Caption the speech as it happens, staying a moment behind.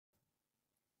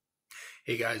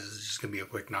Hey guys, this is just gonna be a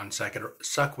quick non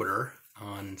sequitur.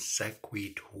 Non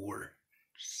sequitur.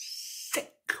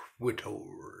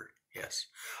 Sequitur. Yes.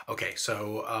 Okay,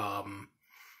 so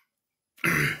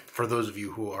for those of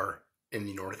you who are in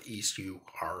the Northeast, you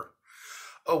are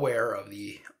aware of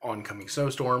the oncoming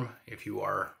snowstorm. If you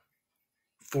are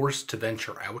forced to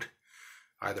venture out,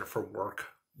 either for work,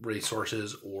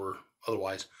 resources, or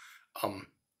otherwise,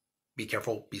 be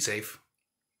careful, be safe,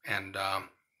 and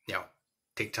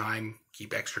take time,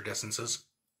 keep extra distances.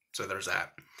 So there's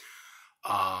that.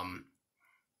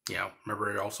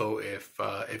 Remember also, if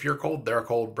you're cold, they're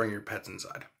cold, bring your pets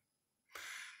inside.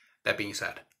 That being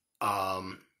said,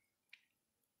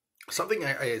 something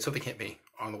hit me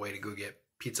on the way to go get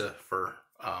pizza for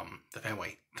the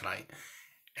family tonight.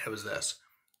 And it was this.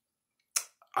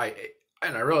 I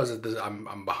realize that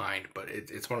I'm behind, but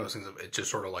it's one of those things of it's just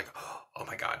sort of like, oh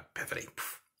my god, epiphany.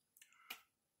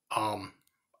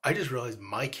 I just realized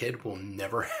my kid will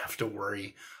never have to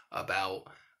worry about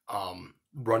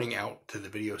running out to the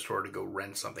video store to go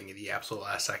rent something in the absolute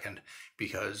last second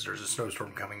because there's a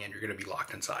snowstorm coming and you're going to be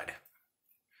locked inside.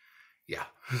 Yeah.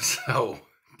 So,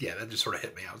 yeah, that just sort of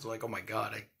hit me. I was like, oh my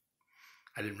god,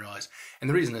 I didn't realize. And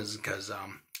the reason is because I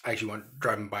actually went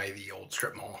driving by the old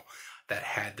strip mall that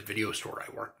had the video store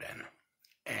I worked in.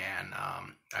 And,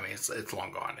 it's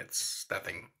long gone. That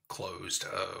thing closed,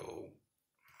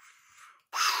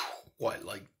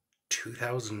 like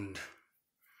 2002?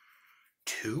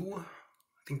 I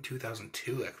think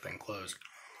 2002 that thing closed.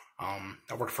 I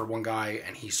worked for one guy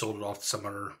and he sold it off to some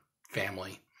other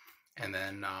family. And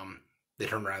then they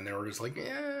turned around and they were just like,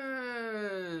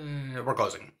 we're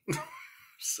closing.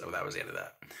 So that was the end of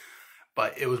that.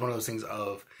 But it was one of those things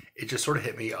of, it just sort of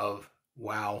hit me of,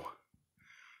 wow,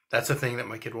 that's a thing that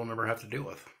my kid will never have to deal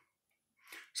with.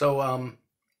 So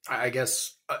I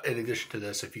guess in addition to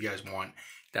this, if you guys want,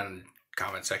 down in the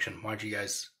comment section, why don't you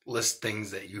guys list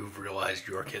things that you've realized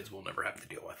your kids will never have to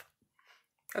deal with?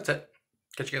 That's it.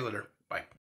 Catch you guys later.